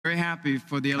very happy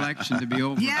for the election to be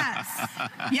over. Yes.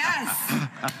 Yes.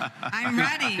 I'm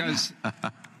ready. Because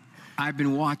I've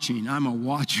been watching. I'm a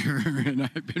watcher, and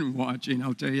I've been watching.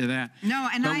 I'll tell you that. No,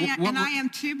 and I am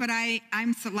too. But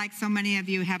I'm so, like so many of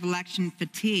you have election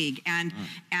fatigue, and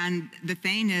the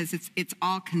thing is, it's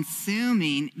all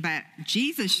consuming. But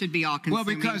Jesus should be all consuming.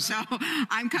 Well, because so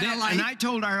I'm kind of like. And I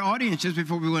told our audience just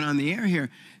before we went on the air here,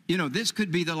 you know, this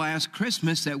could be the last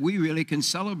Christmas that we really can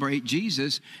celebrate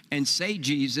Jesus and say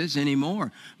Jesus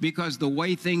anymore, because the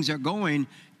way things are going,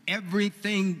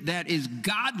 everything that is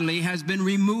godly has been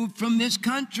removed from this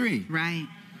country. Right,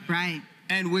 right.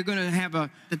 And we're going to have a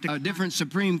different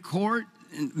Supreme Court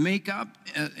makeup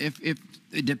if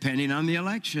depending on the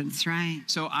election. That's right.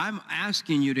 So I'm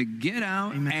asking you to get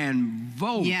out and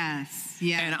vote. Yes,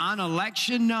 yes. And on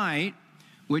election night,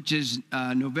 which is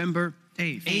November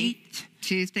 8th.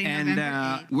 Tuesday, November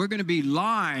 8th. We're going to be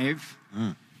live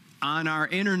on our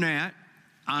internet.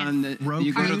 On the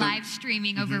Roku. Our live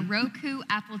streaming over Roku,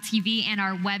 Apple TV, and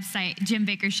our website,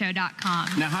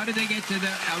 jimbakkershow.com. Now, how do they get to the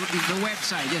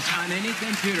website? Yes, on any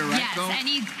computer, right?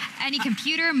 Yes, any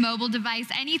computer, mobile device,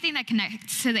 anything that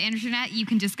connects to the internet, you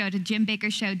can just go to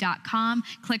jimbakkershow.com,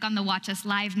 click on the Watch Us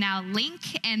Live Now link,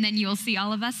 and then you'll see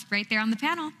all of us right there on the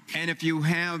panel. And if you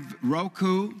have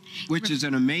Roku, which is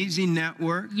an amazing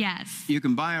network, yes, you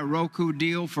can buy a Roku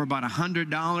deal for about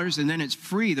 $100, and then it's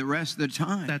free the rest of the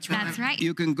time. That's right. That's right.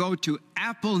 You can go to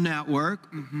Apple Network,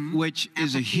 which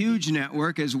is a huge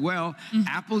network as well.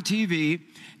 Apple TV.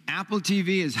 Apple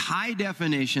TV is high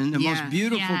definition, the most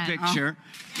beautiful picture.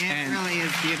 It really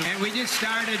is beautiful. And we just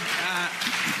started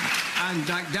on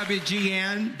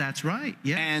WGN. That's right,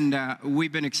 yeah. And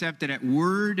we've been accepted at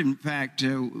Word. In fact,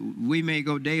 we may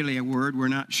go daily at Word. We're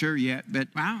not sure yet, but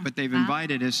they've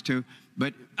invited us to.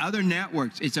 But other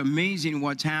networks, it's amazing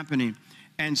what's happening.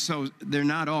 And so they're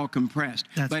not all compressed.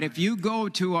 But if you go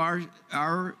to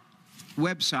our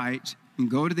websites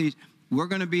and go to these, we're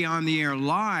going to be on the air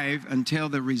live until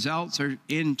the results are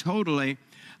in totally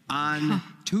on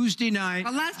Tuesday night.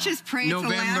 Well, let's just pray it's a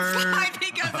landslide,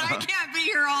 because I can't be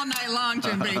here all night long,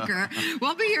 Jim Bakker.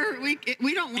 We'll be here.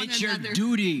 We don't want it's another. Your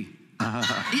duty.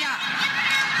 Yeah.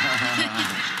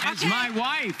 As my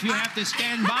wife, you have to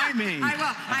stand by me. I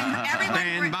will.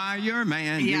 Stand by your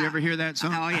man. You ever hear that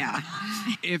song? Oh, yeah.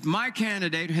 If my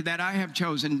candidate that I have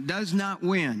chosen does not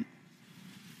win,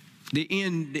 the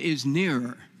end is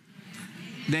nearer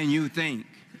than you think.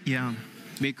 Yeah.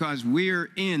 Because we're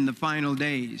in the final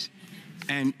days.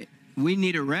 And we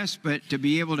need a respite to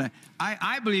be able to.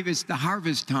 I believe it's the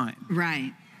harvest time.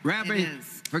 Right. Rabbi, it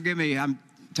is. Forgive me, I'm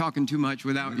talking too much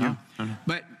without you.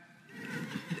 But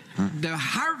the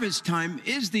harvest time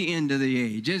is the end of the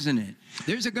age, isn't it?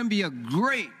 There's going to be a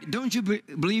great, don't you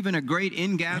believe in a great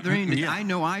ingathering? Yeah. I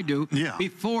know I do. Yeah.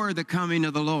 Before the coming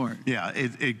of the Lord. Yeah,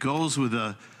 it goes with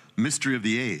the mystery of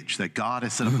the age, that God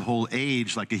has set up the whole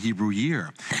age like a Hebrew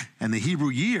year. And the Hebrew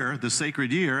year, the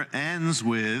sacred year, ends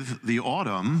with the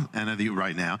autumn, and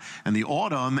right now, and the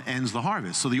autumn ends the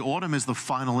harvest. So the autumn is the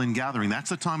final ingathering. That's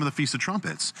the time of the Feast of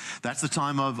Trumpets. That's the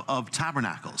time of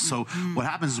tabernacles. So what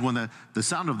happens is when the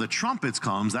sound of the trumpets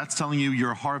comes, that's telling you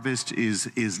your harvest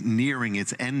is nearing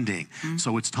its ending.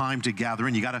 So it's time to gather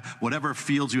in. You got to, whatever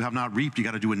fields you have not reaped, you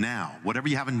got to do it now. Whatever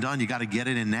you haven't done, you got to get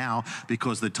it in now,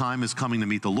 because the time is coming to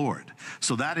meet the Lord.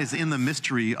 So that is in the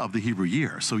mystery of the Hebrew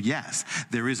year. So yes,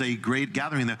 there is a great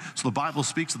gathering there. So the Bible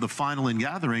speaks of the final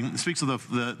ingathering, it speaks of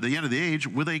the end of the age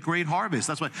with a great harvest.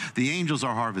 That's why the angels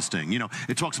are harvesting. You know,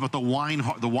 it talks about the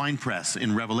wine press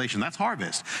in Revelation. That's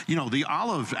harvest. You know, the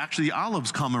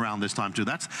olives come around this time too.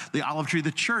 That's the olive tree,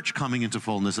 the church coming into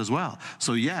fullness as well.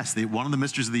 So yes, one of the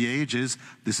mysteries of the age is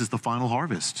this is the final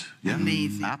harvest. Yeah,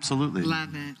 amazing. Absolutely.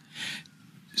 Love it.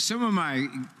 Some of my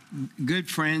good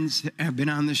friends have been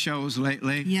on the shows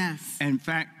lately. Yes. In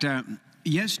fact,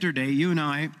 yesterday, you and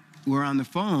I were on the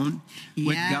phone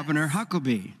with Governor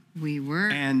Huckabee. We were.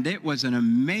 And it was an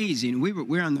amazing, we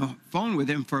were on the phone with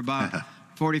him for about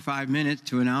 45 minutes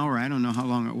to an hour. I don't know how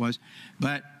long it was.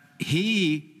 But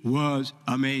he was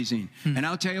amazing. And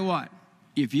I'll tell you what,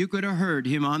 if you could have heard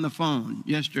him on the phone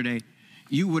yesterday,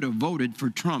 you would have voted for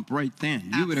Trump right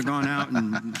then. You would have gone out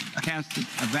and cast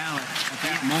a ballot at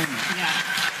that moment.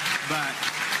 Yeah. But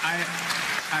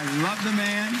I love the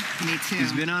man. Me too.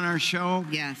 He's been on our show.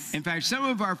 Yes. In fact, some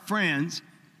of our friends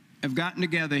have gotten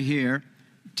together here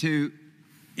to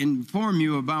inform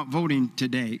you about voting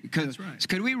today. That's right.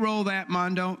 Could we roll that,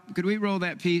 Mondo? Could we roll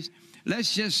that piece?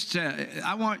 Let's just,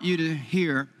 I want you to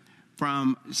hear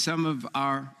from some of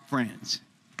our friends.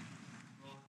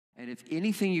 And if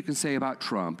anything you can say about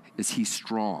Trump is he's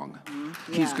strong.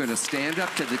 Yes. He's going to stand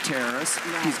up to the terrorists.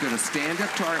 Yes. He's going to stand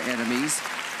up to our enemies.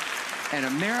 And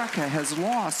America has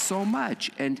lost so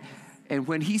much. And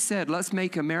when he said, let's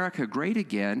make America great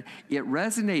again, it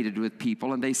resonated with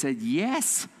people, and they said,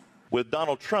 yes. With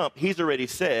Donald Trump, he's already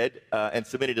said and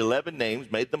submitted 11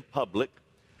 names, made them public,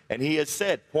 and he has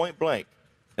said point blank,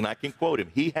 and I can quote him,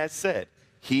 he has said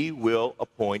he will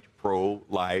appoint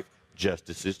pro-life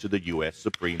justices to the U.S.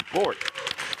 Supreme Court.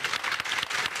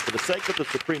 For the sake of the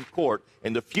Supreme Court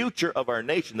and the future of our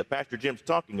nation that Pastor Jim's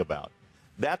talking about,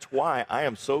 that's why I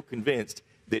am so convinced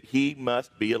that he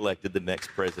must be elected the next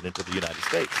president of the United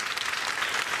States.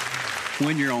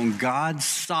 When you're on God's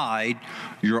side,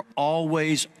 you're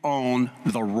always on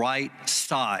the right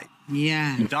side.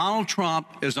 Yeah. Donald Trump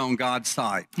is on God's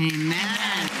side.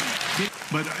 Amen.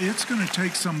 But it's going to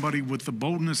take somebody with the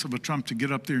boldness of a Trump to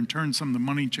get up there and turn some of the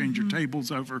money changer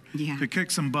tables over, to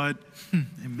kick some butt.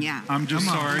 Yeah. I'm just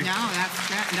sorry. No, that's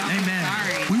good. No, Amen.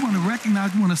 sorry. We want to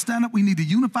recognize, we want to stand up, we need to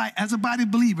unify as a body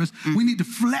of believers. We need to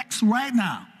flex right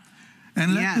now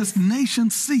and let this nation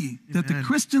see that the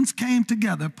Christians came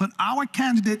together, put our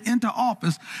candidate into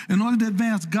office in order to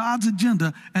advance God's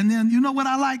agenda. And then, you know what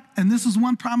I like? And this is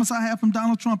one promise I have from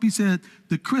Donald Trump. He said,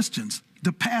 the Christians,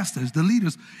 the pastors, the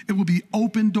leaders, it will be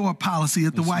open door policy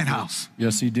at the White House.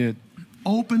 Yes, he did.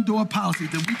 Open door policy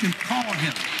that we can call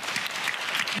him.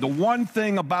 The one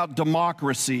thing about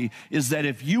democracy is that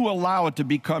if you allow it to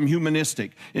become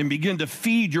humanistic and begin to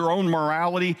feed your own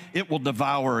morality, it will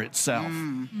devour itself.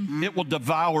 It will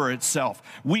devour itself.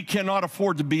 We cannot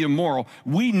afford to be immoral.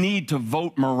 We need to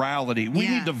vote morality. We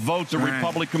need to vote the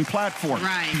Republican platform.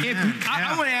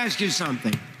 I want to ask you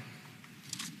something.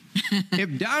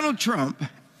 If Donald Trump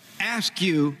asked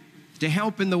you to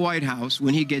help in the White House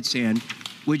when he gets in,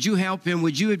 would you help him?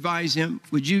 Would you advise him?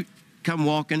 Would you come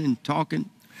walking and talking?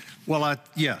 Well,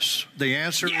 yes. The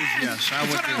answer is yes. I would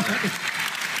do that.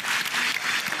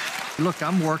 Look,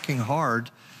 I'm working hard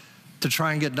to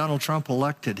try and get Donald Trump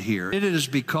elected here. It is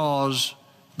because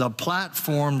the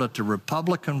platform that the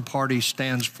Republican Party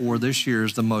stands for this year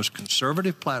is the most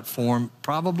conservative platform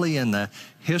probably in the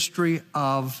history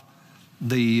of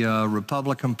the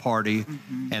Republican Party.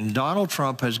 And Donald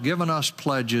Trump has given us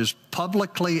pledges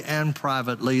publicly and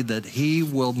privately that he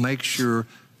will make sure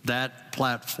that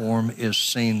platform is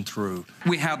seen through.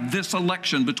 We have this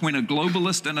election between a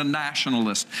globalist and a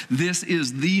nationalist. This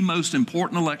is the most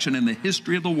important election in the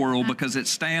history of the world because it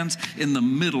stands in the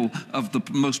middle of the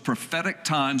most prophetic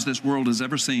times this world has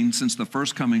ever seen since the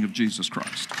first coming of Jesus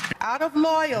Christ. Out of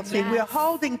loyalty, we're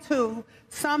holding to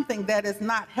something that is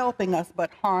not helping us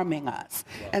but harming us.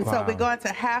 And so we're going to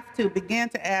have to begin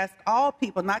to ask all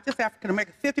people, not just African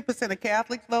Americans. 50% of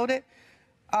Catholics voted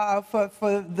for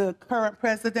the current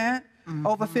president.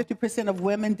 Over 50% of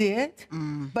women did.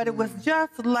 But it was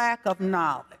just lack of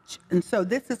knowledge. And so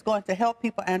this is going to help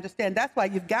people understand. That's why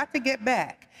you've got to get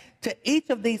back to each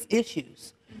of these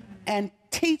issues and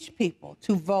teach people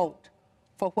to vote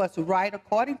for what's right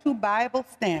according to Bible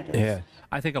standards.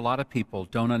 I think a lot of people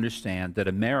don't understand that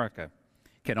America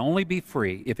can only be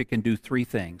free if it can do three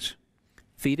things: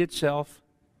 feed itself,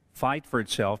 fight for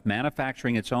itself,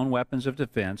 manufacturing its own weapons of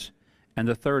defense, and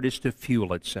the third is to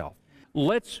fuel itself.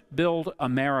 Let's build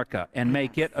America and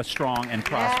make it a strong and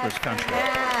prosperous country.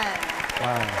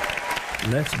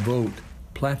 Let's vote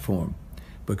platform,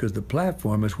 because the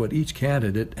platform is what each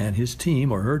candidate and his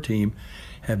team or her team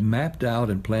have mapped out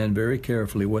and planned very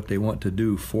carefully what they want to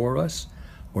do for us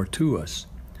or to us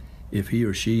if he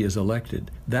or she is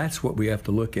elected. That's what we have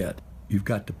to look at. You've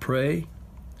got to pray,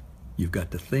 you've got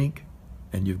to think,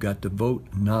 and you've got to vote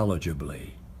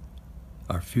knowledgeably.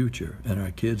 Our future and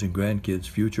our kids' and grandkids'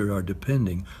 future are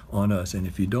depending on us. And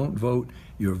if you don't vote,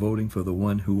 you're voting for the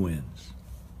one who wins.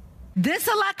 This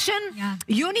election,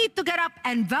 you need to get up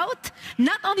and vote.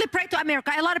 Not only pray to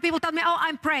America. A lot of people tell me, oh,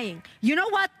 I'm praying. You know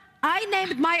what? I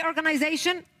named my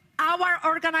organization, our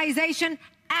organization,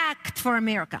 Act for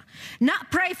America. Not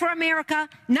pray for America,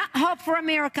 not hope for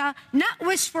America, not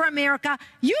wish for America.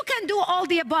 You can do all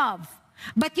the above.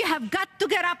 But you have got to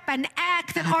get up and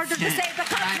act in order to save the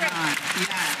country.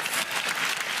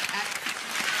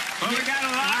 Well, we got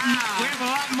a lot. We have a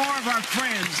lot more of our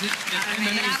friends in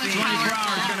the next 24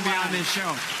 hours going to be on this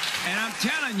show. And I'm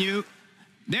telling you,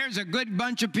 there's a good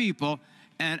bunch of people.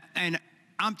 And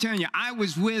I'm telling you, I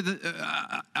was with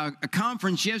a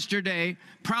conference yesterday,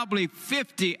 probably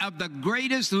 50 of the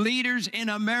greatest leaders in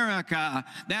America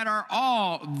that are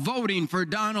all voting for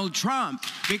Donald Trump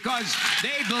because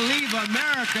they believe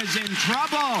America's in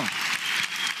trouble.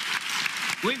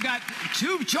 We've got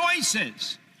two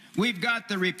choices. We've got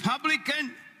the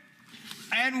Republican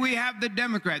And we have the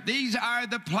Democrat. These are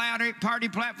the party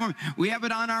platform. We have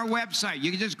it on our website.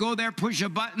 You can just go there, push a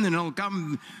button, and it'll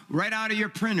come right out of your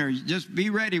printer. Just be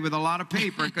ready with a lot of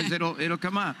paper because it'll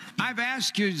come out. I've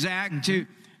asked you, Zach,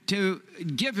 to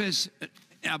give us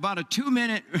about a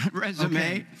 2-minute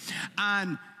resume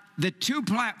on the 2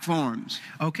 platforms.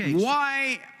 Okay.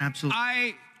 Why absolutely.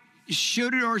 I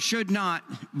should or should not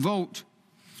vote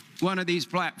one of these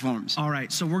platforms. All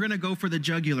right, so we're going to go for the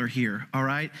jugular here, all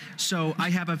right? So I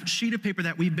have a sheet of paper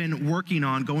that we've been working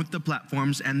on going through the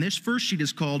platforms, and this first sheet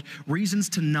is called Reasons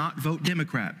to Not Vote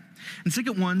Democrat. And the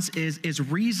second one is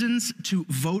reasons to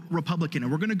vote Republican.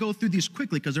 And we're going to go through these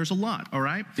quickly because there's a lot, all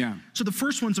right? Yeah. So the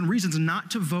first one's on reasons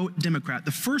not to vote Democrat. The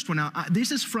first one, now,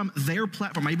 this is from their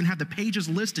platform. I even have the pages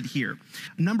listed here.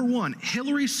 Number 1,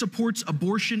 Hillary supports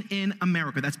abortion in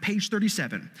America. That's page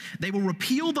 37. They will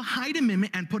repeal the Hyde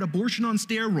Amendment and put abortion on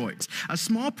steroids.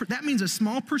 That means a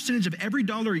small percentage of every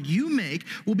dollar you make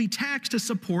will be taxed to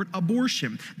support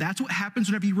abortion. That's what happens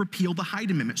whenever you repeal the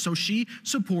Hyde Amendment. So she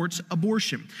supports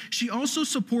abortion. She also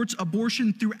supports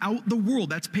abortion throughout the world.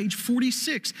 That's page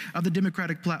 46 of the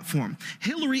Democratic platform.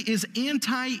 Hillary is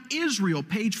anti-Israel,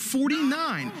 page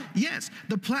 49. Yes,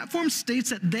 the platform states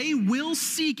that they will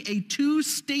seek a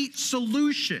 2-state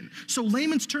solution. So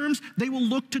layman's terms, they will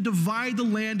look to divide the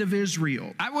land of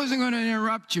Israel. I wasn't going to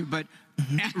interrupt you, but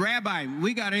Rabbi,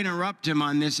 we got to interrupt him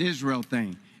on this Israel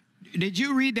thing. Did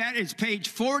you read that? It's page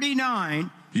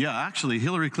 49. Yeah, actually,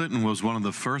 Hillary Clinton was one of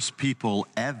the first people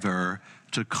ever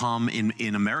to come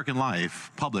in American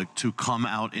life, public, to come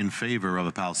out in favor of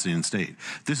a Palestinian state.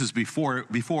 This is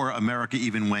before America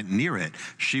even went near it.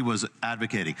 She was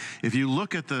advocating. If you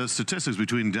look at the statistics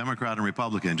between Democrat and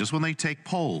Republican, just when they take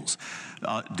polls,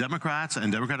 Democrats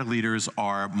and Democratic leaders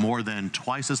are more than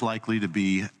twice as likely to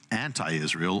be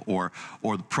anti-Israel or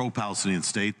the pro-Palestinian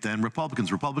state than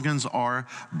Republicans. Republicans are,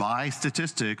 by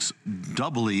statistics,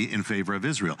 doubly in favor of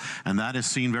Israel. And that is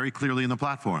seen very clearly in the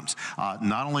platforms.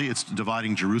 Not only it's dividing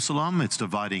Jerusalem, it's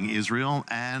dividing Israel,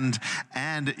 and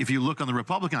if you look on the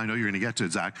Republican, I know you're going to get to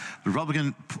it, Zach, the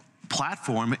Republican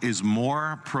platform is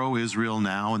more pro-Israel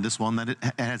now in this one than it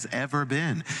has ever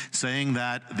been, saying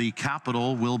that the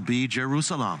capital will be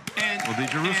Jerusalem.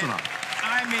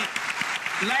 I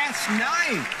mean, last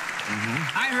night,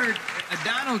 I heard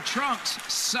Donald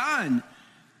Trump's son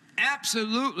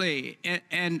absolutely,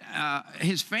 and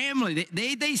his family,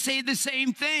 they say the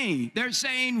same thing. They're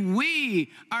saying we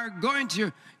are going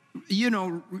to,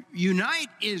 unite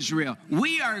Israel.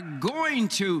 We are going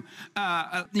to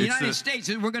the United States,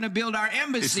 and we're going to build our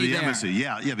embassy there. It's the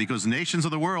embassy, yeah, because nations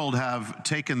of the world have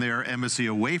taken their embassy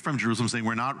away from Jerusalem, saying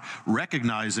we're not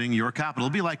recognizing your capital.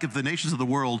 It'd be like if the nations of the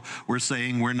world were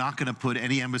saying we're not going to put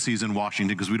any embassies in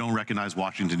Washington because we don't recognize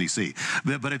Washington, D.C.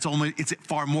 But it's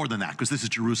far more than that, because this is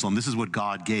Jerusalem. This is what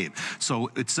God gave.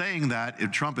 So it's saying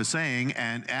that, Trump is saying,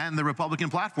 and the Republican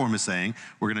platform is saying,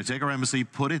 we're going to take our embassy,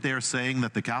 put it there, saying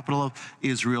that the capital of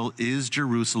Israel is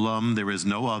Jerusalem. There is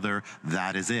no other.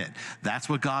 That is it. That's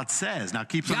what God says. Now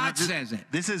keep God says it.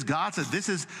 This is God says. This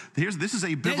is a biblical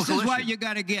issue. This is what you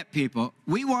got to get, people.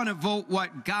 We want to vote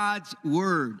what God's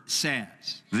word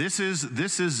says. This is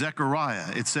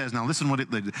Zechariah. It says, now listen what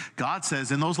God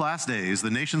says, in those last days,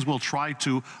 the nations will try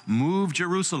to move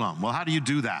Jerusalem. Well, how do you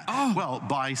do that? Well,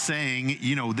 by saying,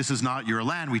 this is not your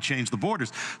land. We change the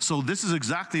borders. So this is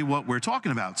exactly what we're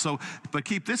talking about. So, but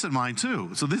keep this in mind too.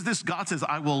 So this God says,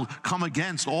 I will come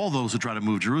against all those who try to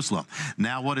move Jerusalem.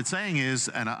 Now, what it's saying is,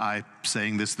 and I'm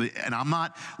saying this, and I'm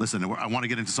not, listen, I want to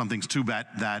get into some things too,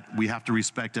 that we have to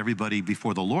respect everybody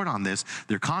before the Lord on this,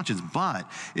 their conscience.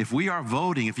 But if we are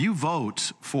voting, if you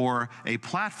vote for a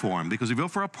platform, because you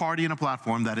vote for a party and a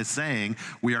platform that is saying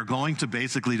we are going to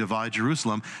basically divide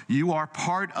Jerusalem, you are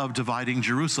part of dividing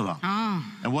Jerusalem.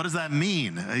 And what does that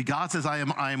mean? God says, I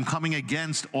am coming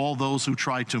against all those who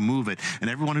try to move it, and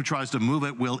everyone who tries to move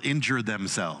it will injure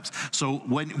themselves. So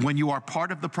when you are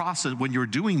part of the process, when you're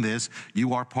doing this,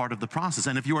 you are part of the process.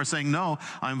 And if you are saying, no,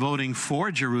 I'm voting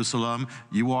for Jerusalem,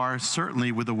 you are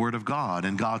certainly with the word of God,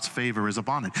 and God's favor is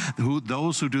upon it.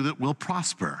 Those who do that will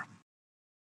prosper.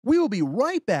 We will be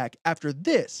right back after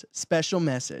this special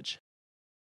message.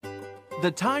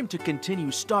 The time to continue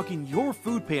stocking your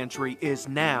food pantry is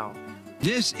now.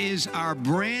 This is our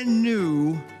brand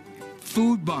new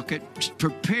food bucket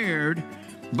prepared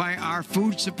by our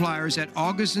food suppliers at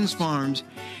Augustin's Farms,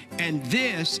 and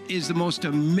this is the most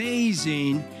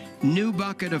amazing new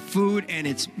bucket of food, and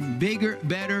it's bigger,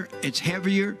 better, it's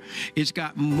heavier, it's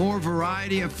got more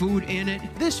variety of food in it.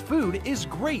 This food is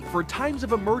great for times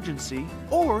of emergency,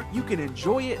 or you can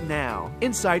enjoy it now.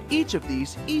 Inside each of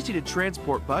these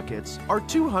easy-to-transport buckets are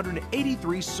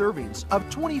 283 servings of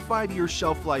 25-year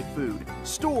shelf-life food,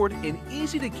 stored in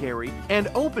easy-to-carry and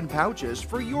open pouches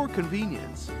for your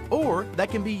convenience, or that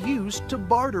can be used to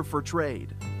barter for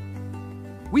trade.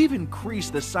 We've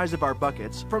increased the size of our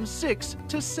buckets from 6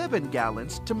 to 7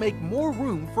 gallons to make more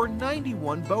room for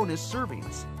 91 bonus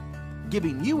servings,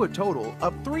 giving you a total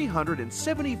of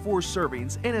 374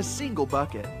 servings in a single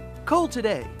bucket. Call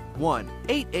today,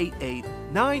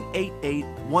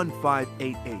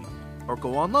 1-888-988-1588, or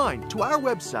go online to our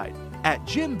website at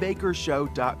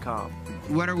jimbakkershow.com.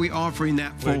 What are we offering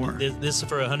that for? This is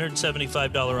for a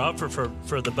 $175 offer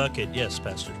for the bucket. Yes,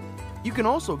 Pastor. You can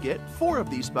also get 4 of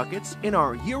these buckets in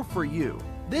our Year for You.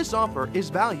 This offer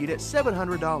is valued at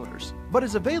 $700, but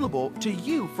is available to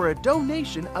you for a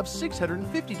donation of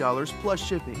 $650 plus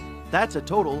shipping. That's a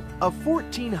total of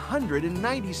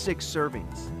 1,496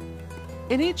 servings.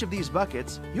 In each of these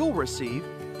buckets, you'll receive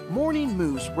Morning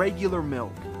Moo's regular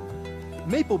milk,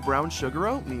 maple brown sugar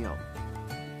oatmeal,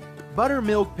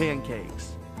 buttermilk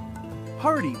pancakes,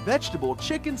 hearty vegetable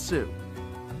chicken soup,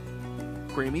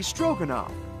 creamy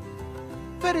stroganoff,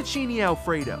 fettuccine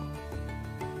alfredo,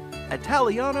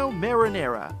 Italiano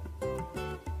marinara,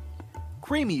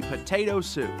 creamy potato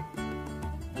soup,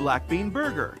 black bean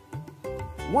burger,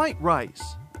 white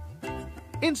rice,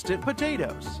 instant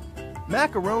potatoes,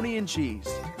 macaroni and cheese,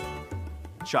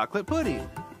 chocolate pudding,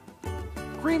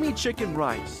 creamy chicken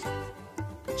rice,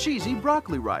 cheesy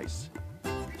broccoli rice.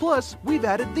 Plus, we've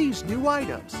added these new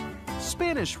items: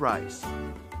 Spanish rice,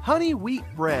 honey wheat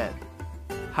bread,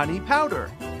 honey powder,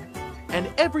 and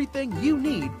everything you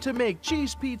need to make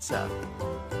cheese pizza.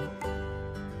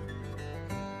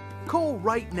 Call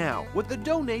right now with a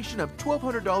donation of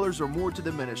 $1,200 or more to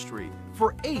the ministry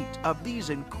for 8 of these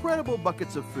incredible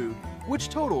buckets of food, which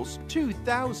totals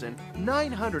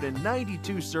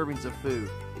 2,992 servings of food.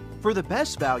 For the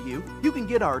best value, you can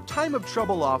get our Time of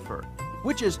Trouble offer,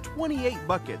 which is 28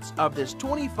 buckets of this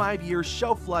 25-year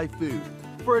shelf-life food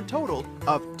for a total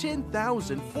of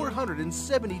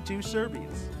 10,472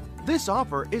 servings. This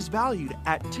offer is valued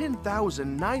at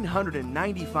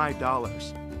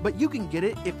 $10,995, but you can get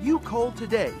it if you call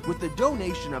today with a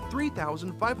donation of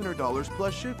 $3,500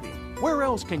 plus shipping. Where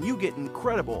else can you get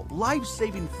incredible,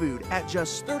 life-saving food at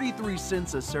just 33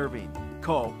 cents a serving?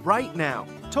 Call right now,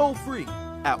 toll-free,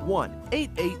 at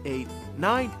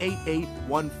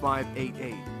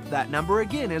 1-888-988-1588. That number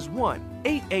again is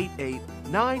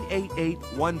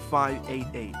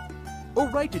 1-888-988-1588. Or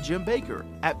write to Jim Bakker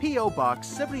at P.O. Box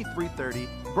 7330,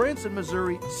 Branson,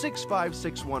 Missouri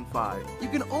 65615. You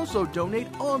can also donate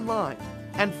online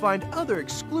and find other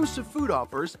exclusive food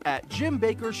offers at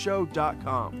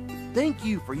jimbakkershow.com. Thank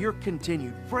you for your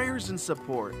continued prayers and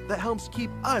support that helps keep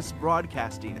us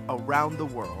broadcasting around the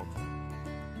world.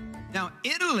 Now,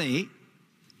 Italy,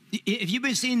 have you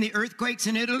been seeing the earthquakes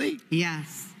in Italy?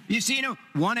 Yes. You've seen them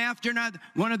one after another,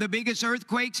 one of the biggest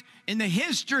earthquakes in the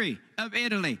history of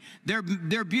Italy.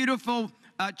 Their beautiful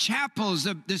chapels,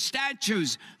 the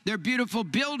statues, their beautiful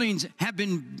buildings have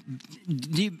been,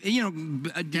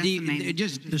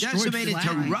 decimated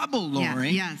to rubble, Lori.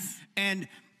 Yeah, yes. And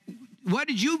what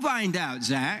did you find out,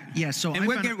 Zach? Yeah, so and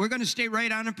we're going to stay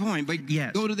right on a point, but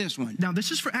go to this one. Now, this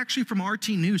is actually from RT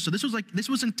News. So this is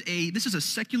a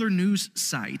secular news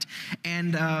site,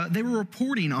 and they were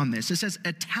reporting on this. It says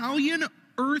Italian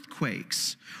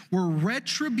earthquakes were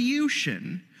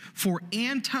retribution for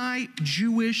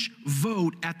anti-Jewish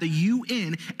vote at the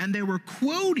UN, and they were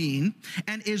quoting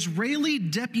an Israeli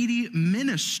deputy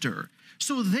minister.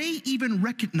 So they even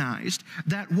recognized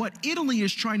that what Italy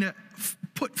is trying to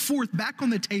put forth back on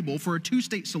the table for a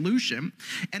two-state solution,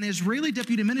 an Israeli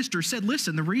deputy minister said,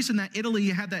 listen, the reason that Italy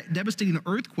had that devastating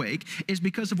earthquake is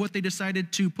because of what they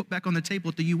decided to put back on the table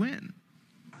at the UN.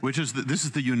 Which is, this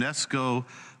is the UNESCO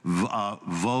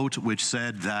vote which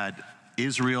said that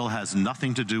Israel has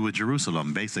nothing to do with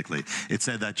Jerusalem, basically. It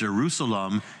said that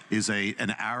Jerusalem is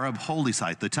an Arab holy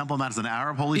site. The Temple Mount is an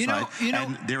Arab holy site,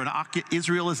 and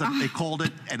Israel is, they called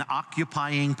it an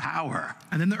occupying power.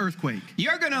 And then the earthquake.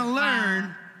 You're going to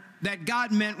learn that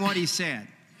God meant what he said.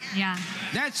 Yeah.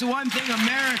 That's the one thing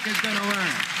America's going to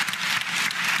learn.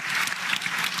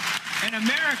 And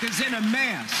America's in a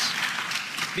mess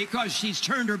because she's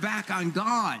turned her back on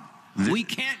God. We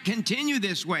can't continue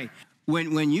this way.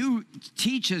 When you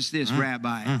teach us this,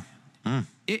 Rabbi,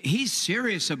 he's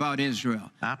serious about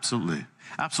Israel. Absolutely.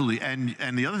 Absolutely.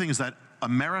 And the other thing is that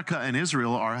America and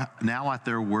Israel are now at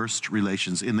their worst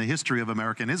relations in the history of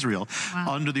America and Israel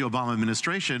under the Obama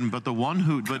administration. But the one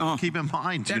who, keep in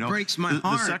mind, that breaks my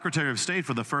heart. The Secretary of State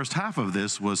for the first half of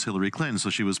this was Hillary Clinton, so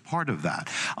she was part of that.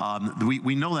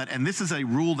 We know that, and this is a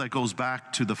rule that goes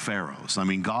back to the pharaohs. I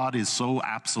mean, God is so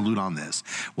absolute on this.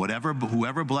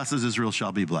 Whoever blesses Israel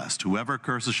shall be blessed. Whoever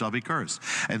curses shall be cursed.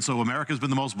 And so America has been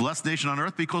the most blessed nation on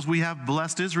earth because we have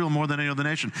blessed Israel more than any other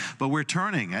nation. But we're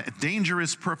turning, a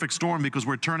dangerous perfect storm, because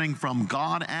we're turning from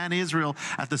God and Israel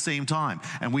at the same time.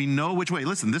 And we know which way.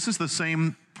 Listen, this is the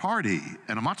same party,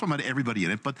 and I'm not talking about everybody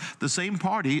in it, but the same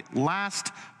party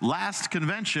last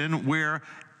convention where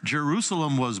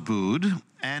Jerusalem was booed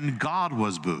and God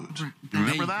was booed.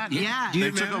 Remember that? Yeah.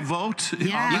 They took a vote.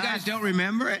 Yeah. You guys don't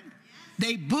remember it?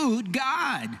 They booed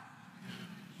God.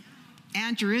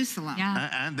 And Jerusalem.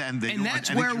 Yeah. And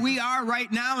that's where we are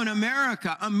right now in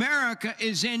America. America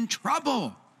is in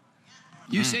trouble.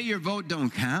 You say your vote don't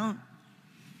count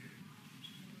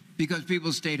because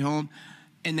people stayed home,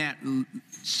 and that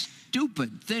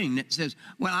stupid thing that says,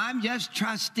 well, I'm just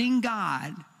trusting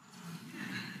God.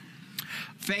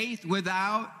 Faith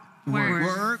without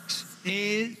works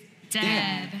is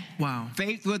dead. Wow.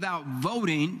 Faith without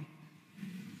voting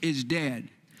is dead.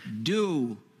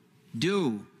 Do,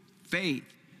 faith,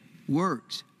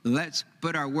 works. Let's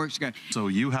put our works together. So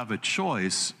you have a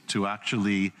choice to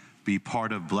actually be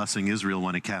part of blessing Israel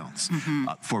when it counts,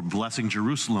 for blessing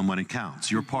Jerusalem when it counts.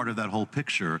 You're part of that whole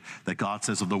picture that God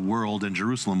says of the world and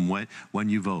Jerusalem when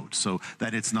you vote. So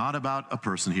that it's not about a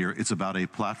person here, it's about a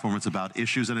platform, it's about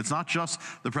issues, and it's not just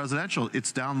the presidential,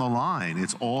 it's down the line,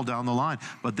 it's all down the line.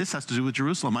 But this has to do with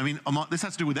Jerusalem. I mean, this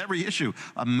has to do with every issue.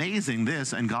 Amazing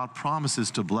this, and God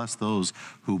promises to bless those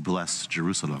who bless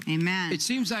Jerusalem. Amen. It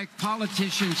seems like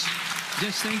politicians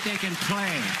just think they can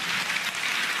play.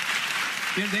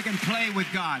 They can play with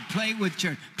God, play with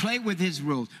church, play with his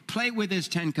rules, play with his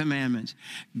 10 commandments.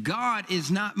 God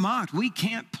is not mocked. We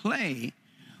can't play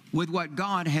with what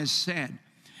God has said.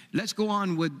 Let's go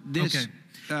on with this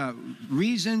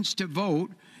reasons to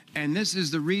vote, and this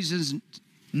is the reasons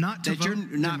that you're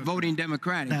not voting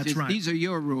Democratic. That's right. These are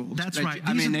your rules. That's right.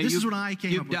 This is what I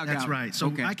came up with. That's right.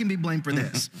 So I can be blamed for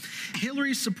this.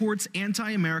 Hillary supports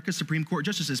anti-America Supreme Court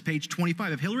justices, page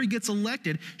 25. If Hillary gets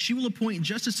elected, she will appoint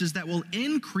justices that will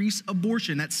increase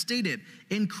abortion. That's stated.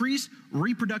 Increase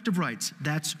reproductive rights.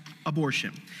 That's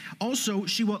abortion. Also,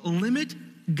 she will limit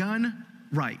gun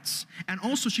rights. And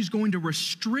also she's going to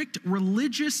restrict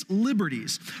religious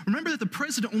liberties. Remember that the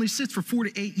president only sits for 4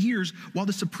 to 8 years, while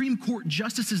the Supreme Court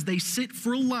justices, they sit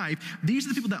for life. These are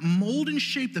the people that mold and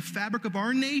shape the fabric of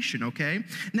our nation, okay?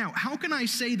 Now, how can I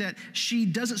say that she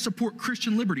doesn't support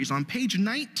Christian liberties? On page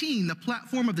 19, the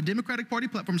platform of the Democratic Party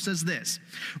platform says this: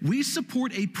 we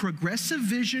support a progressive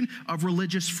vision of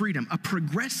religious freedom, a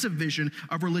progressive vision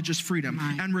of religious freedom,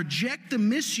 and reject the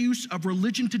misuse of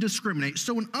religion to discriminate.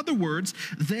 So in other words,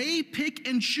 they pick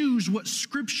and choose what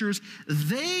scriptures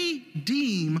they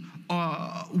deem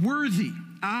worthy.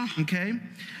 Okay?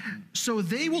 So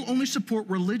they will only support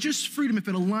religious freedom if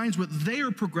it aligns with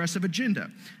their progressive agenda.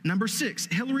 Number 6,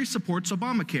 Hillary supports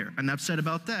Obamacare. Enough said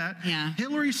about that. Yeah.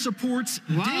 Hillary supports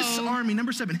disarming.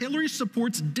 Number 7, Hillary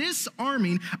supports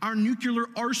disarming our nuclear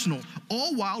arsenal,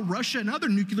 all while Russia and other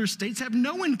nuclear states have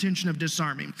no intention of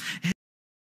disarming.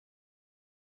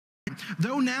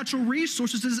 Though natural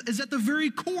resources is at the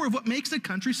very core of what makes a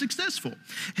country successful.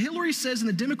 Hillary says in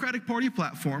the Democratic Party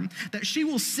platform that she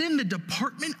will send the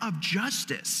Department of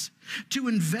Justice to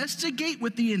investigate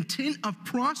with the intent of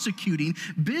prosecuting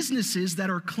businesses that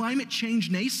are climate change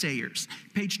naysayers.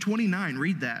 Page 29,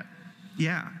 read that.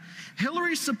 Yeah.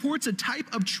 Hillary supports a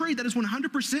type of trade that is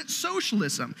 100%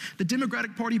 socialism. The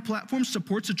Democratic Party platform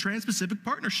supports a Trans-Pacific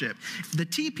Partnership. The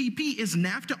TPP is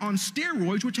NAFTA on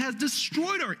steroids, which has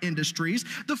destroyed our industries.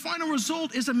 The final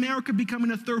result is America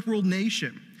becoming a third world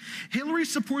nation. Hillary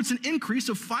supports an increase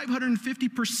of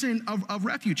 550% of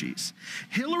refugees.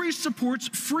 Hillary supports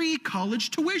free college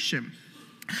tuition.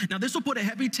 Now, this will put a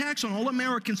heavy tax on all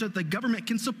Americans so that the government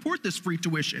can support this free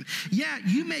tuition. Yeah,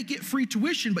 you may get free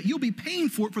tuition, but you'll be paying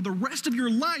for it for the rest of your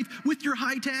life with your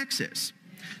high taxes.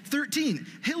 13,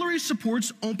 Hillary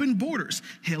supports open borders.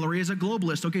 Hillary is a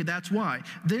globalist. Okay, that's why.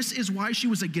 This is why she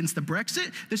was against the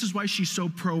Brexit. This is why she's so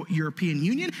pro-European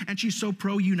Union, and she's so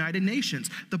pro-United Nations.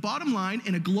 The bottom line,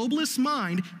 in a globalist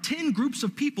mind, 10 groups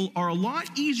of people are a lot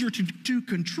easier to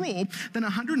control than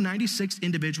 196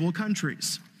 individual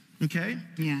countries. Okay?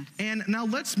 Yeah. And now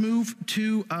let's move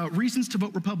to reasons to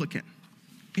vote Republican.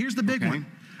 Here's the big one.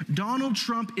 Donald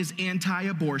Trump is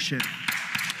anti-abortion.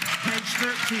 Page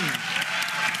 13.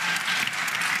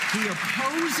 He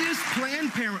opposes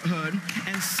Planned Parenthood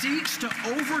and seeks to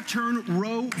overturn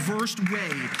Roe v.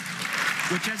 Wade,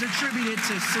 which has attributed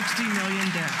to 60 million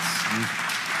deaths.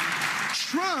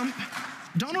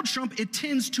 Donald Trump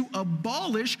intends to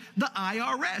abolish the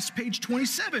IRS, page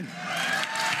 27.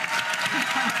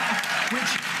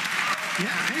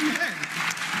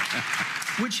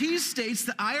 Which he states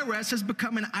the IRS has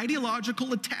become an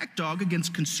ideological attack dog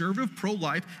against conservative,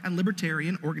 pro-life, and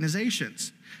libertarian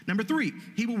organizations. Number 3,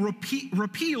 he will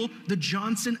repeal the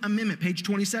Johnson Amendment, page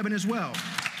 27 as well.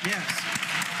 Yes.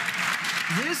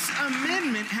 This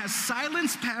amendment has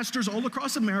silenced pastors all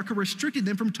across America, restricting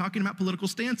them from talking about political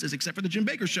stances, except for the Jim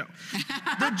Bakker Show.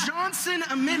 The Johnson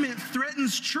Amendment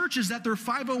threatens churches that their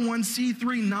 501c3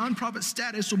 nonprofit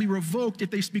status will be revoked if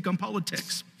they speak on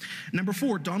politics. Number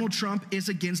 4, Donald Trump is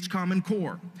against Common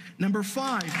Core. Number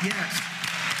 5,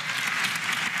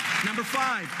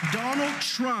 Donald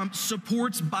Trump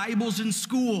supports Bibles in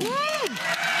school. Woo!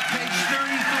 Page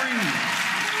 33.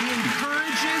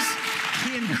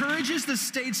 He encourages the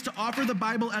states to offer the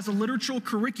Bible as a literal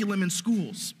curriculum in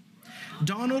schools.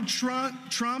 Donald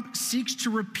Trump seeks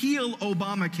to repeal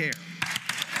Obamacare.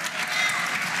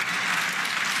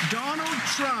 Donald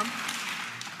Trump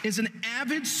is an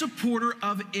avid supporter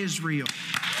of Israel.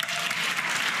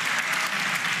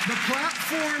 The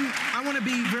platform, I want to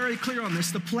be very clear on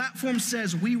this. The platform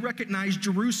says we recognize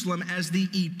Jerusalem as the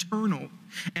eternal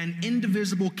and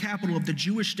indivisible capital of the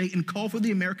Jewish state and call for the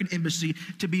American embassy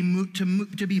to be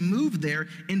moved there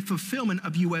in fulfillment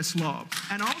of U.S. law.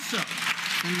 And also,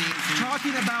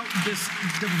 talking about this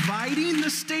dividing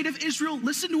the state of Israel,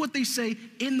 listen to what they say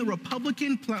in the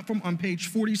Republican platform on page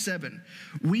 47.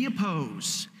 We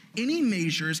oppose any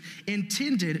measures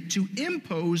intended to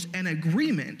impose an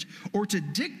agreement or to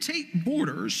dictate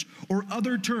borders or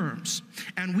other terms.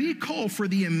 And we call for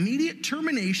the immediate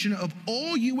termination of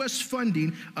all U.S.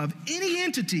 funding of any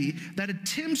entity that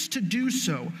attempts to do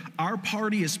so. Our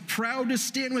party is proud to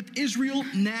stand with Israel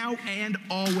now and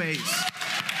always.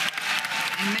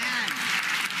 Amen.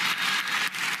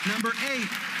 Number 8,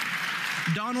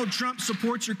 Donald Trump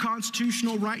supports your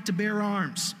constitutional right to bear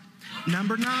arms.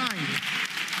 Number 9,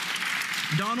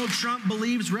 Donald Trump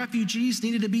believes refugees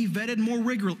needed to be vetted more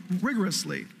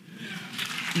rigorously.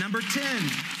 Number 10,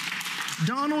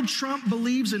 Donald Trump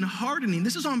believes in hardening.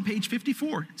 This is on page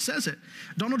 54. It says it.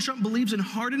 Donald Trump believes in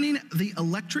hardening the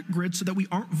electric grid so that we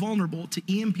aren't vulnerable to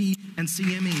EMP and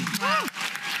CME. Wow.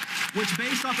 Which,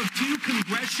 based off of two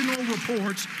congressional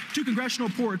reports,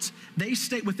 they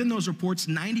state within those reports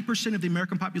 90% of the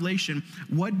American population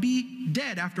would be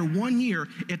dead after 1 year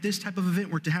if this type of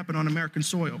event were to happen on American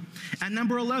soil. And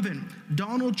number 11,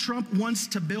 Donald Trump wants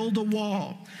to build a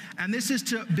wall. And this is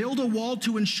to build a wall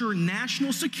to ensure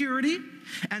national security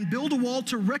and build a wall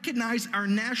to recognize our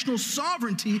national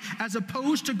sovereignty as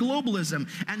opposed to globalism,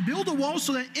 and build a wall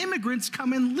so that immigrants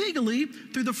come in legally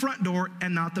through the front door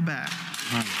and not the back.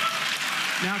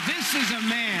 Now, this is a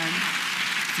man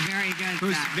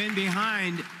who's been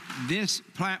behind this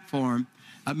platform,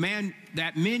 a man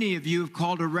that many of you have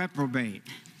called a reprobate.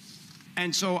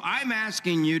 And so I'm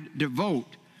asking you to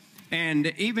vote. And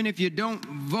even if you don't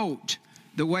vote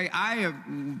the way I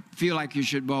feel like you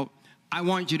should vote, I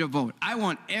want you to vote. I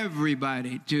want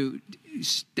everybody to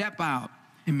step out.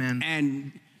 Amen.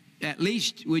 And at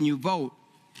least when you vote,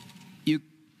 you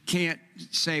can't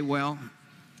say, well,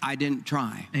 I didn't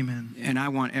try. Amen. And I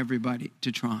want everybody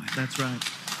to try. That's right.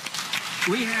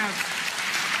 We have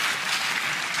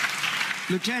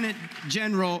Lieutenant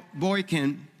General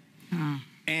Boykin,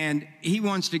 and he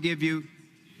wants to give you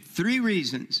 3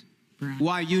 reasons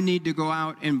why you need to go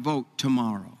out and vote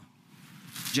tomorrow.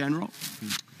 General?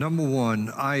 Number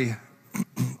 1, I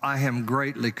am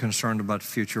greatly concerned about the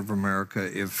future of America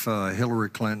if Hillary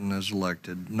Clinton is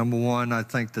elected. Number 1, I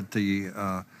think that the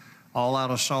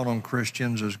all-out assault on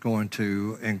Christians is going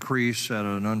to increase at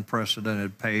an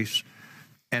unprecedented pace.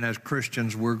 And as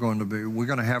Christians, we're going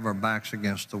to have our backs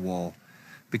against the wall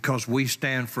because we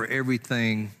stand for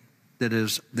everything that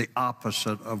is the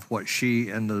opposite of what she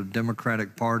and the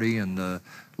Democratic Party and the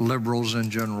liberals in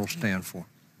general stand for.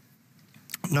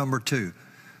 Number 2,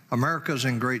 America's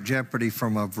in great jeopardy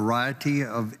from a variety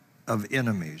of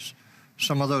enemies.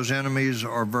 Some of those enemies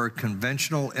are very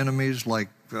conventional enemies like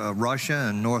Russia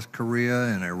and North Korea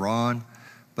and Iran,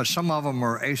 but some of them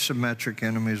are asymmetric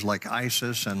enemies like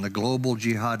ISIS and the global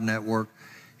jihad network.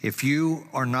 If you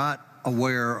are not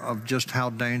aware of just how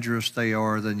dangerous they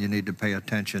are, then you need to pay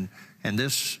attention. And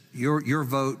your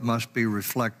vote must be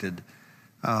reflected.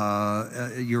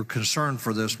 Your concern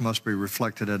for this must be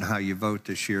reflected in how you vote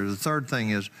this year. The third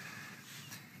thing is,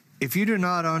 if you do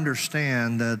not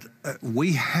understand that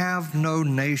we have no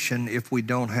nation if we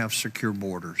don't have secure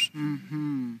borders.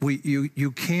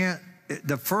 You can't,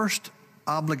 the first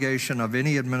obligation of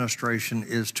any administration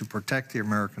is to protect the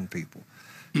American people.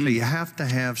 So you have to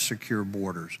have secure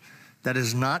borders. That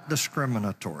is not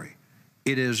discriminatory.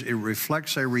 It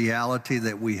reflects a reality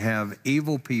that we have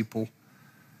evil people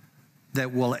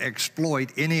that will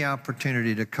exploit any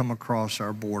opportunity to come across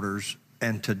our borders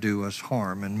and to do us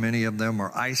harm. And many of them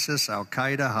are ISIS,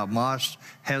 Al-Qaeda, Hamas,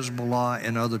 Hezbollah,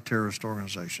 and other terrorist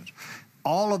organizations.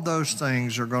 All of those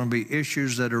things are going to be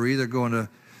issues that are either going to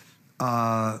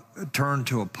turn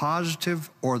to a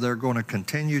positive or they're going to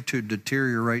continue to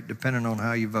deteriorate depending on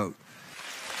how you vote.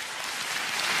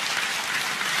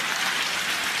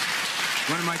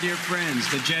 One of my dear friends,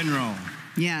 the general,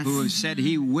 who has said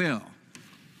he will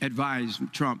advise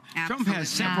Trump. Absolutely. Trump has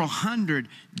several hundred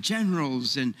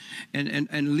generals and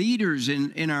leaders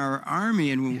in our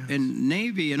Army and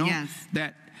Navy and all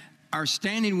that are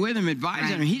standing with him,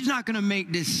 advising him. He's not going to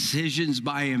make decisions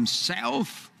by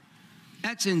himself.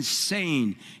 That's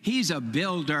insane. He's a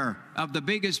builder of the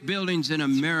biggest buildings in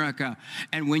America.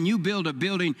 And when you build a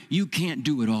building, you can't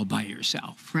do it all by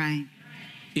yourself. Right.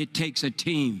 It takes a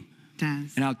team. It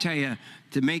does. And I'll tell you,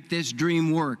 to make this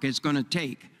dream work, it's going to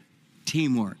take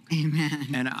teamwork. Amen.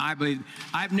 And I believe,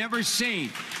 I've never seen,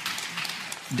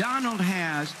 Donald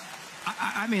has,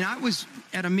 I mean, I was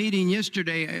at a meeting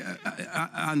yesterday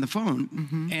on the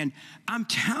phone, and I'm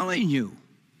telling you,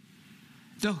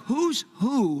 the who's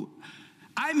who,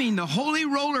 I mean, the holy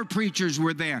roller preachers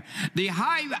were there. The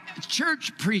high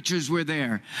church preachers were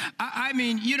there. I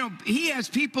mean, you know, he has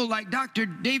people like Dr.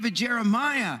 David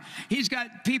Jeremiah. He's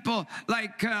got people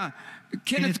like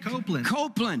Kenneth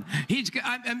Copeland. He's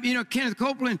got, you know, Kenneth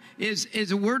Copeland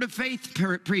is a word of faith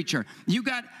preacher. You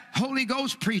got Holy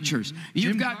Ghost preachers.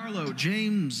 You've got Carlo,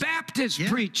 James Baptist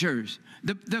preachers.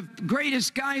 The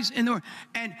greatest guys in the world.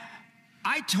 And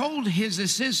I told his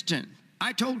assistant,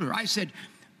 I told her, I said,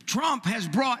 Trump has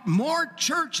brought more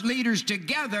church leaders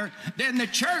together than the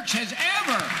church has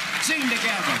ever seen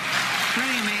together.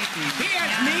 Pretty amazing. He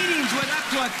has meetings with up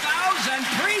to 1,000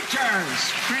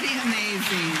 preachers. Pretty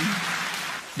amazing.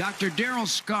 Dr. Darrell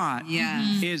Scott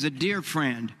is a dear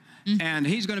friend, and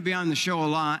he's going to be on the show a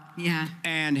lot. Yeah.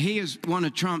 And he is one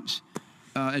of Trump's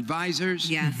advisors.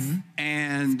 Yes.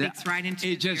 And speaks right into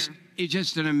he's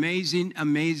just an amazing,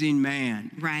 amazing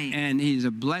man. Right. And he's a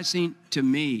blessing to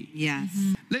me. Yes.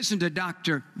 Listen to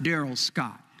Dr. Darrell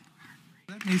Scott.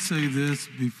 Let me say this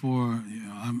before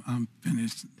I'm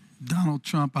finished. Donald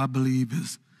Trump, I believe,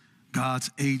 is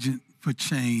God's agent for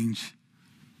change,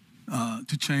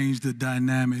 to change the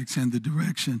dynamics and the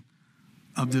direction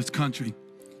of this country.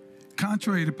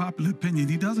 Contrary to popular opinion,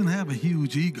 he doesn't have a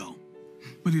huge ego,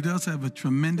 but he does have a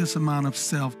tremendous amount of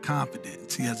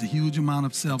self-confidence. He has a huge amount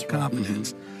of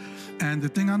self-confidence. And the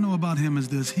thing I know about him is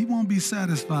this: he won't be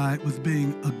satisfied with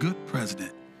being a good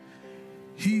president.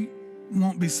 He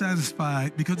won't be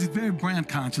satisfied because he's very brand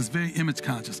conscious, very image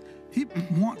conscious. He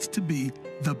wants to be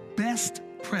the best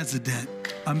president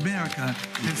America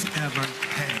has ever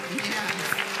had.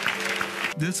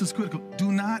 This is critical.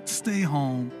 Do not stay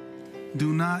home.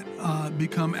 Do not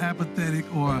become apathetic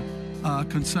or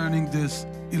concerning this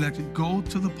election. Go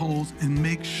to the polls and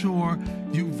make sure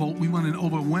you vote. We want an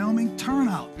overwhelming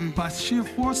turnout by sheer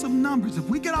force of numbers. If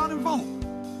we get out and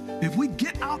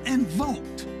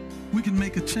vote, we can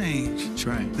make a change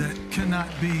that cannot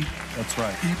be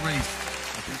erased.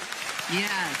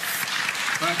 Yes.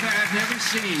 But I've never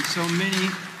seen so many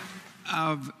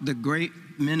of the great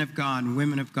men of God and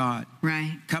women of God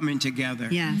coming together.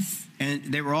 Yes. And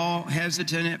they were all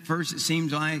hesitant at first, it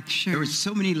seems like. There were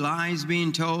so many lies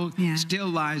being told, still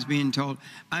lies being told.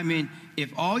 I mean,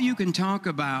 if all you can talk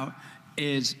about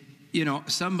is, you know,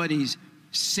 somebody's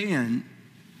sin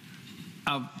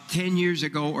of 10 years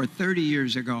ago or 30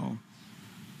 years ago,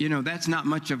 you know, that's not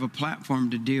much of a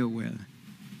platform to deal with.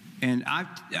 And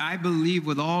I believe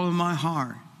with all of my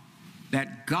heart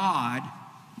that God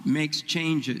makes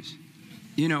changes.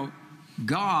 You know,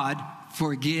 God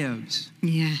forgives.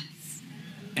 Yes.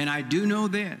 And I do know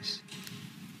this: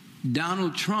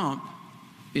 Donald Trump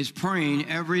is praying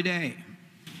every day.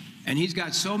 And he's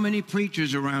got so many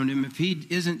preachers around him. If he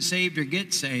isn't saved or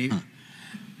gets saved,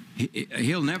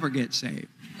 he'll never get saved.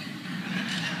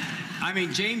 I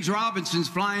mean, James Robinson's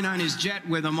flying on his jet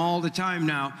with him all the time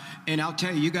now. And I'll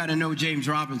tell you, you got to know James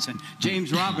Robinson.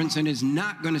 James Robinson is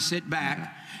not going to sit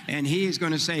back, and he is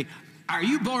going to say, "Are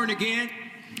you born again?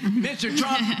 Mr.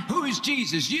 Trump, who is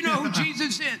Jesus? You know who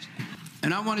Jesus is."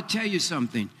 And I want to tell you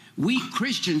something. We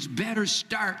Christians better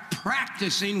start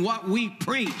practicing what we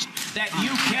preach, that you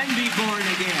can be born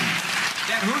again.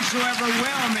 that whosoever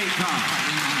will may come.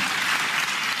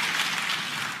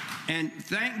 And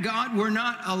thank God we're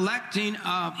not electing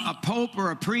a pope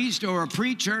or a priest or a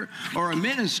preacher or a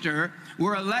minister.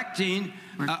 We're electing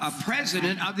a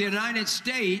president of the United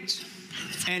States.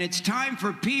 And it's time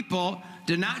for people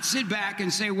to not sit back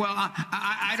and say, well,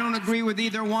 I don't agree with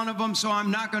either one of them, so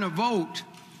I'm not going to vote.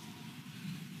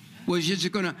 Well, you're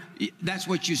just going to, that's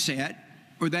what you said,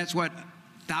 or that's what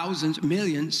thousands,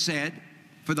 millions said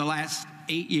for the last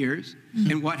 8 years.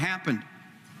 Mm-hmm. And what happened?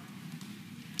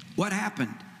 What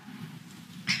happened?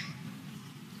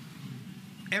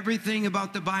 Everything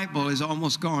about the Bible is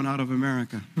almost gone out of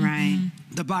America. Right.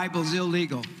 The Bible's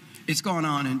illegal. It's gone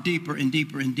on and deeper and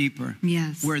deeper and deeper.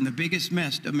 Yes. We're in the biggest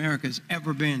mess America's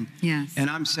ever been. Yes. And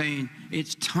I'm saying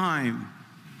it's time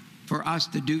for us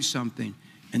to do something.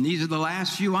 And these are the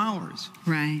last few hours.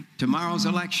 Right. Tomorrow's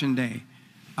election day.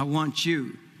 I want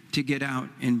you to get out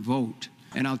and vote.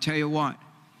 And I'll tell you what,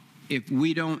 if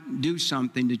we don't do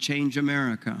something to change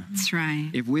America, that's right.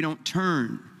 If we don't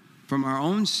turn from our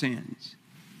own sins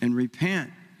and repent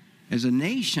as a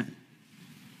nation,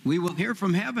 we will hear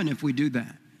from heaven if we do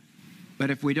that. But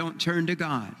if we don't turn to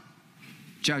God,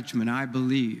 judgment, I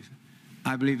believe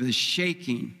the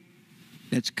shaking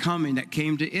that's coming, that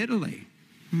came to Italy.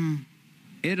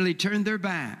 Italy turned their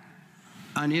back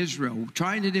on Israel,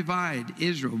 trying to divide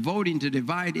Israel, voting to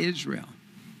divide Israel.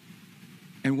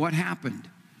 And what happened?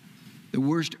 The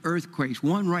worst earthquakes,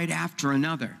 one right after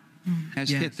another, has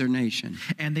hit their nation.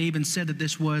 And they even said that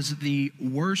this was the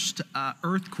worst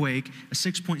earthquake, a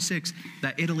 6.6,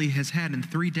 that Italy has had in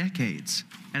 3 decades.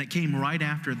 And it came right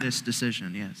after this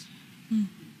decision, yes.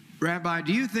 Rabbi,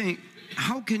 do you think,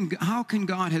 how can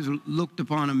God has looked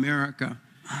upon America?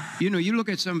 You know, you look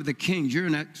at some of the kings, you're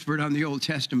an expert on the Old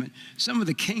Testament. Some of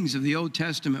the kings of the Old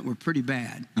Testament were pretty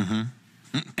bad.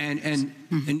 And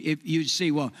if you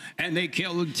see, well, and they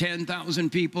killed 10,000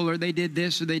 people, or they did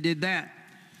this, or they did that.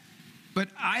 But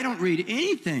I don't read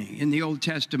anything in the Old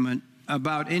Testament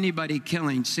about anybody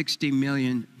killing 60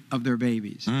 million of their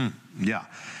babies. Can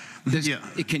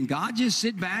God just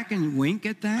sit back and wink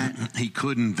at that? He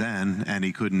couldn't then, and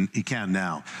he can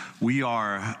now. We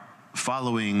are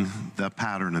following the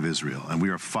pattern of Israel, and we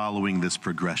are following this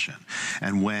progression.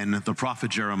 And when the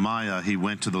prophet Jeremiah, he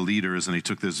went to the leaders and he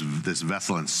took this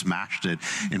vessel and smashed it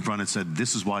in front and said,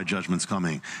 this is why judgment's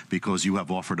coming, because you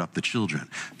have offered up the children.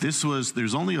 There's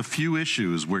only a few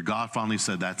issues where God finally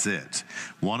said, that's it.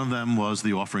 One of them was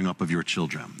the offering up of your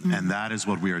children. And that is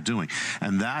what we are doing.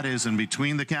 And that is in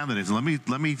between the candidates. And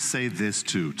let me say this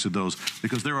too, to those,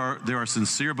 because there are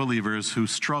sincere believers who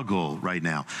struggle right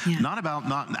now. Not about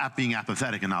not being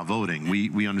apathetic and not voting.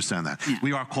 We understand that.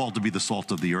 We are called to be the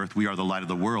salt of the earth. We are the light of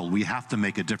the world. We have to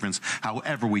make a difference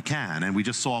however we can. And we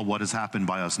just saw what has happened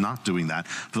by us not doing that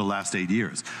for the last 8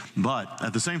 years. But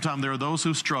at the same time, there are those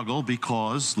who struggle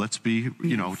because, let's be,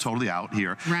 totally out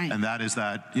here. Right. And that is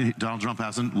that Donald Trump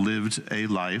hasn't lived a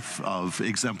life of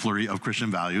exemplary of Christian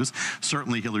values.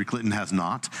 Certainly Hillary Clinton has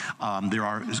not. There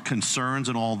are concerns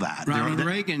and all that. Ronald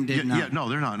Reagan did not. Yeah, no,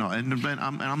 they're not. No, and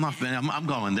I'm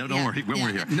going there. Don't worry.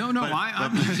 We're here. No,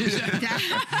 I'm just...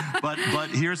 but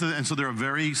here's the, and so there are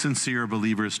very sincere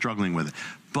believers struggling with it.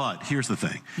 But here's the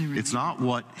thing. It's not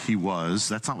what he was.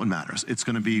 That's not what matters. It's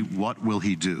going to be what will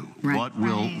he do? Right.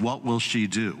 What will she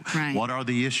do? Right. What are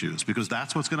the issues? Because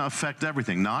that's what's going to affect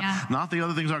everything. Not the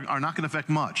other things are not going to affect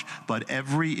much. But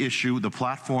every issue, the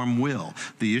platform will.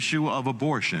 The issue of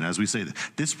abortion, as we say,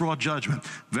 this brought judgment.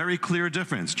 Very clear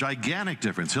difference. Gigantic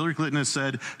difference. Hillary Clinton has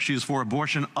said she is for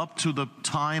abortion up to the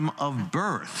time of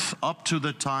birth. Up to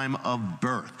the time of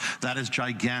birth. That is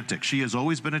gigantic. She has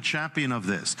always been a champion of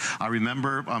this. I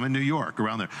remember, I'm in New York,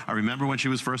 around there. I remember when she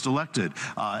was first elected,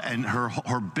 and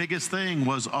her biggest thing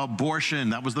was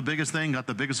abortion. That was the biggest thing, got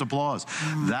the biggest applause.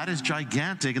 That is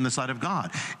gigantic in the sight of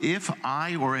God. If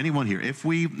I or anyone here, if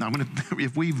we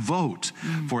vote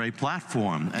for a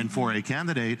platform and for a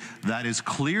candidate that is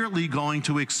clearly going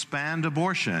to expand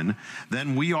abortion,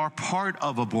 then we are part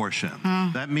of abortion.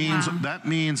 That means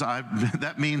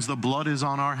the blood is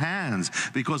on our hands,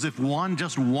 because if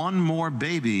just one more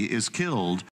baby is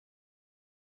killed,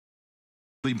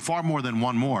 far more than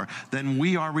one more, then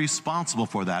we are responsible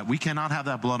for that. We cannot have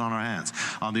that blood on our hands.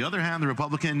 On the other hand, the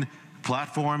Republican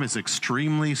platform is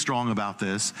extremely strong about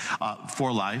this,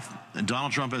 for life. And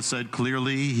Donald Trump has said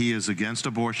clearly he is against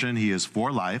abortion. He is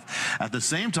for life. At the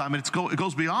same time, it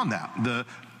goes beyond that.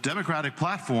 Democratic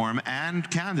platform and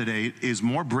candidate is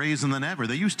more brazen than ever.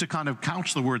 They used to kind of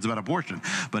couch the words about abortion,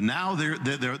 but now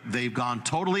they've gone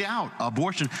totally out.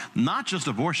 Abortion, not just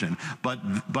abortion,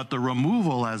 but the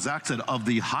removal, as Zach said, of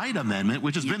the Hyde Amendment,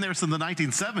 which has been there since the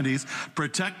 1970s,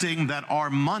 protecting that our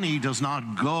money does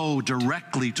not go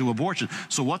directly to abortion.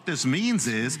 So what this means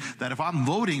is that if I'm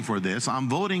voting for this, I'm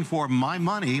voting for my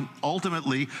money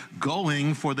ultimately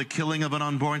going for the killing of an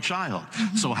unborn child.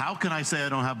 So how can I say I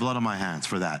don't have blood on my hands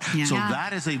for that? So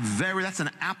that is that's an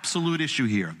absolute issue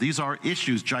here. These are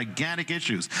issues, gigantic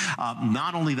issues.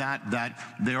 Not only that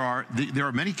there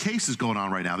are many cases going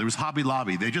on right now. There was Hobby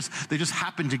Lobby. They just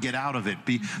happened to get out of it.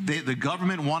 The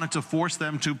government wanted to force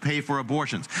them to pay for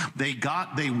abortions.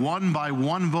 They won by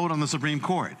one vote on the Supreme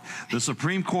Court. The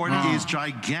Supreme Court is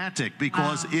gigantic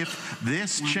because if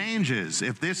this changes,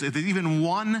 if even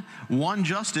one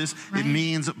justice, it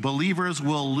means believers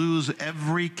will lose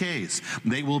every case.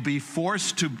 They will be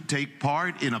forced to take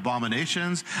part in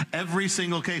abominations, every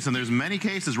single case. And there's many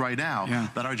cases right now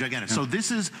that are gigantic. So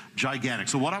this is gigantic.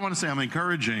 So what I want to say, I'm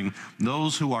encouraging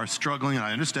those who are struggling, and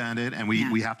I understand it, and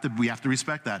we have to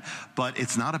respect that. But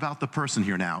it's not about the person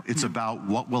here now. It's about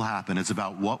what will happen. It's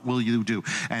about what will you do.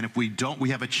 And if we don't, we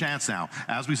have a chance now.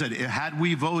 As we said, had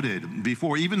we voted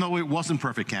before, even though it wasn't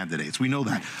perfect candidates, we know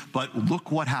that. But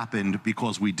look what happened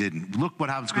because we didn't. Look what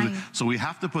happens. So we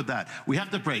have to put that. We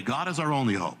have to pray. God is our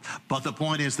only hope. But the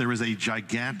point is, there is a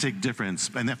gigantic difference.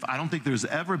 And I don't think there's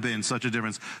ever been such a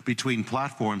difference between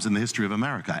platforms in the history of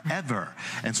America, ever.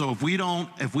 And so if we don't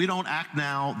act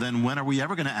now, then when are we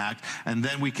ever going to act? And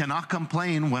then we cannot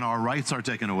complain when our rights are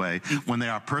taken away, when they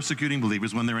are persecuting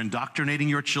believers, when they're indoctrinating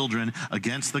your children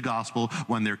against the gospel,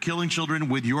 when they're killing children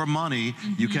with your money.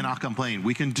 You cannot complain.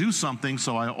 We can do something.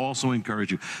 So I also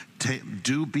encourage you,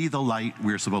 be the light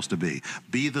we're supposed to be.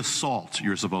 Be the salt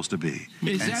you're supposed to be.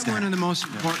 Is that one of the most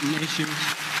important issues?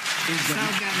 Is the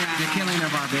killing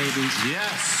of our babies?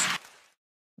 Yes.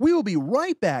 We will be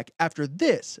right back after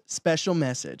this special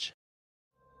message.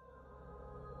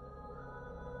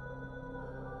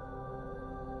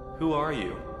 Who are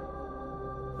you?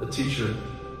 A teacher.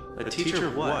 A teacher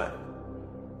of what?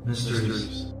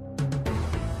 Mysteries.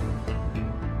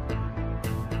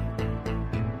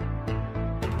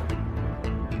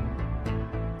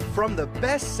 From the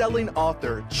best-selling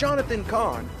author Jonathan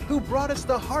Cahn, who brought us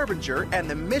The Harbinger and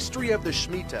the Mystery of the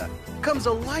Shemitah, comes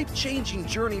a life-changing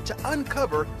journey to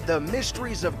uncover the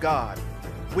mysteries of God.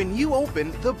 When you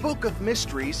open the Book of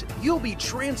Mysteries, you'll be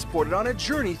transported on a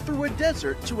journey through a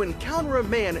desert to encounter a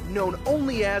man known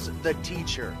only as the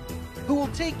Teacher, who will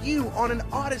take you on an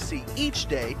odyssey each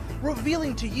day,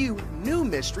 revealing to you new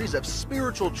mysteries of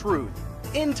spiritual truth,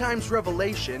 end times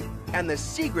revelation, and the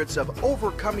secrets of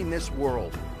overcoming this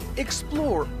world.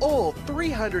 Explore all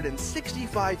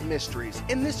 365 mysteries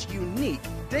in this unique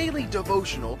daily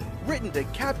devotional written to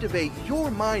captivate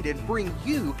your mind and bring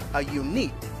you a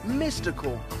unique,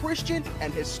 mystical, Christian,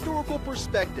 and historical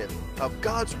perspective of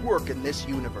God's work in this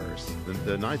universe.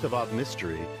 The Ninth of Av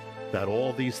mystery, that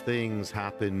all these things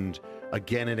happened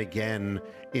again and again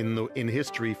in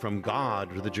history from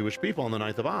God to the Jewish people on the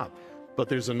Ninth of Av. But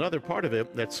there's another part of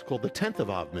it that's called the 10th of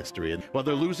Av mystery. And while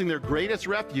they're losing their greatest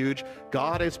refuge,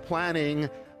 God is planning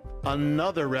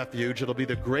another refuge. It'll be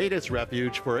the greatest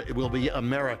refuge for it will be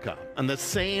America, and the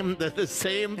same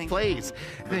place.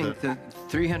 I think the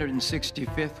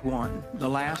 365th one, the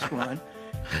last one,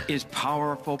 is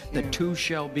powerful. The two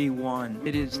shall be one.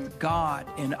 It is God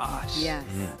in us. Yes.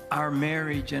 Our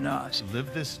marriage in us.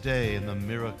 Live this day in the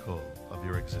miracle of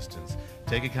your existence.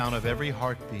 Take account of every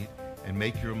heartbeat and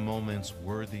make your moments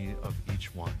worthy of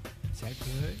each one. Is that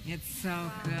good? It's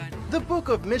so good. The Book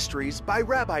of Mysteries by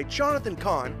Rabbi Jonathan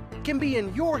Cahn can be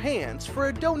in your hands for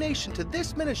a donation to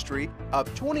this ministry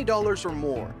of $20 or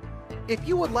more. If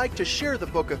you would like to share the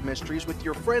Book of Mysteries with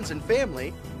your friends and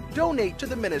family, donate to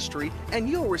the ministry and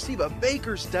you'll receive a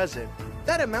baker's dozen.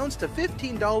 That amounts to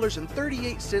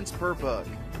 $15.38 per book.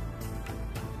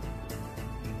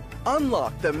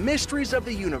 Unlock the mysteries of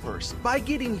the universe by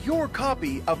getting your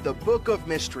copy of the Book of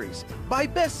Mysteries by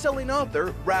best-selling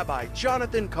author Rabbi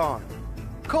Jonathan Cahn.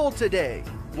 Call today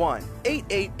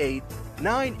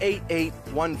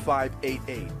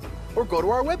 1-888-988-1588 or go to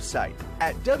our website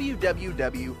at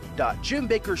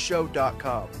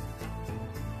www.jimbakkershow.com.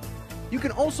 You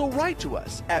can also write to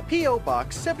us at P.O.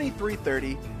 Box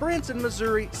 7330, Branson,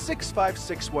 Missouri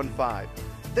 65615.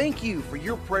 Thank you for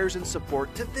your prayers and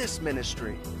support to this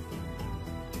ministry.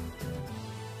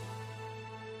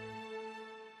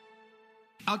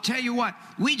 I'll tell you what,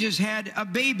 we just had a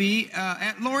baby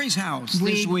at Lori's house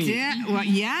this week. We did? Well,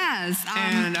 yes.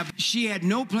 And she had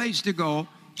no place to go.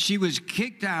 She was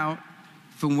kicked out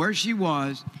from where she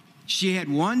was. She had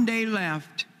 1 day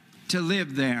left to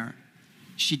live there.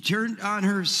 She turned on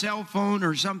her cell phone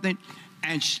or something,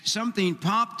 and something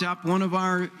popped up, one of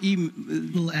our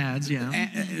little ads,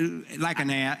 like an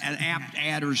apt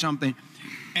ad or something,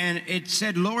 and it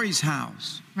said Lori's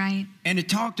house. Right. And it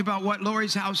talked about what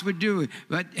Lori's house would do,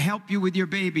 but help you with your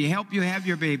baby, help you have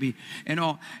your baby, and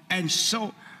all. And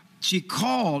so she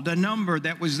called a number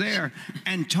that was there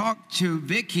and talked to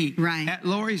Vicki at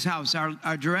Lori's house,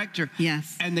 our director.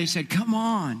 Yes. And they said, come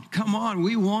on,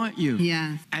 we want you.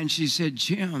 Yes. And she said,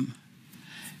 Jim,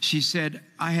 she said,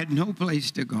 I had no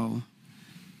place to go.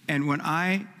 And when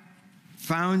I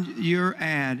found your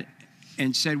ad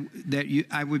and said that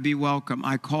I would be welcome,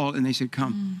 I called and they said,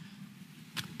 come.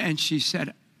 And she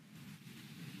said,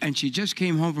 and she just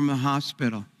came home from the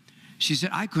hospital. She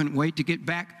said, I couldn't wait to get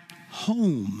back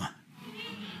home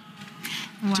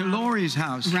to Lori's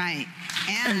house. Right.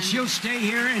 And she'll stay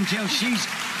here until she's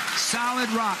solid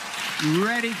rock,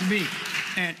 ready to be.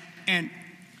 And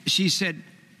she said,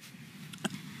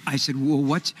 I said, well,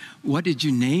 what did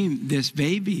you name this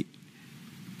baby?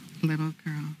 Little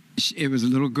girl. It was a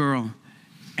little girl.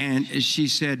 And she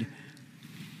said,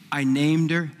 I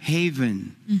named her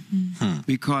Haven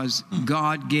because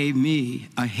God gave me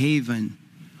a haven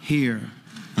here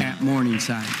at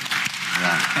Morningside,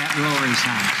 at Lori's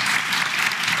house.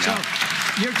 So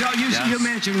you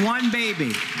mentioned one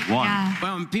baby. One. Yeah.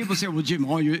 Well, when people say, well, Jim,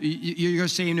 you're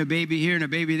saying a baby here and a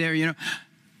baby there, you know.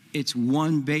 It's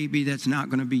one baby that's not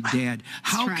going to be dead.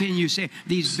 How can you say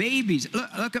these babies?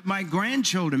 Look at my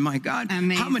grandchildren. My God,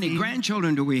 how many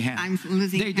grandchildren do we have? I'm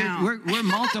losing count. We're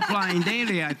multiplying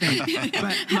daily, I think.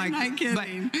 But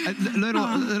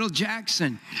little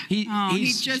Jackson, he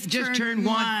just turned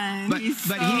one. But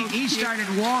he started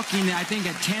walking, I think,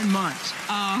 at 10 months.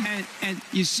 And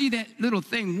you see that little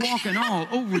thing walking all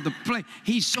over the place.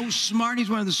 He's so smart. He's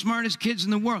one of the smartest kids in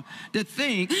the world. To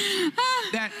think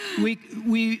that we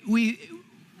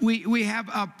have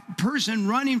a person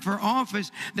running for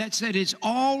office that said it's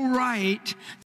all right